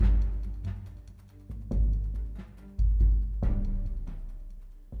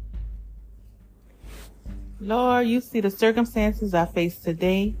Lord, you see the circumstances I face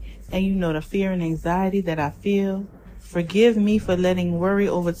today, and you know the fear and anxiety that I feel. Forgive me for letting worry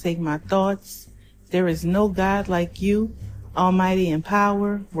overtake my thoughts. There is no God like you, almighty in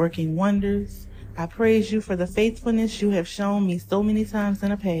power, working wonders. I praise you for the faithfulness you have shown me so many times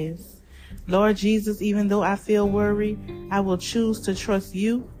in the past. Lord Jesus, even though I feel worried, I will choose to trust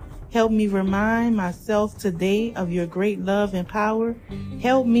you. Help me remind myself today of your great love and power.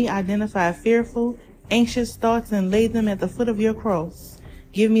 Help me identify fearful, anxious thoughts and lay them at the foot of your cross.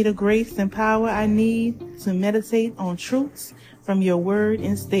 Give me the grace and power I need to meditate on truths from your word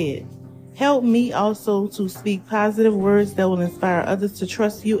instead. Help me also to speak positive words that will inspire others to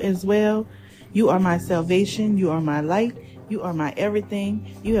trust you as well. You are my salvation. You are my light. You are my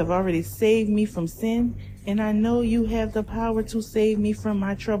everything. You have already saved me from sin, and I know you have the power to save me from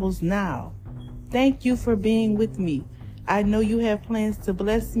my troubles now. Thank you for being with me. I know you have plans to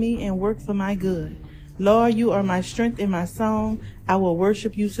bless me and work for my good. Lord, you are my strength and my song. I will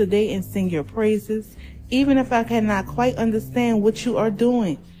worship you today and sing your praises, even if I cannot quite understand what you are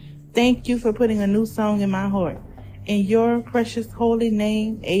doing. Thank you for putting a new song in my heart. In your precious holy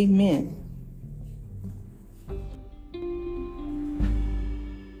name, amen.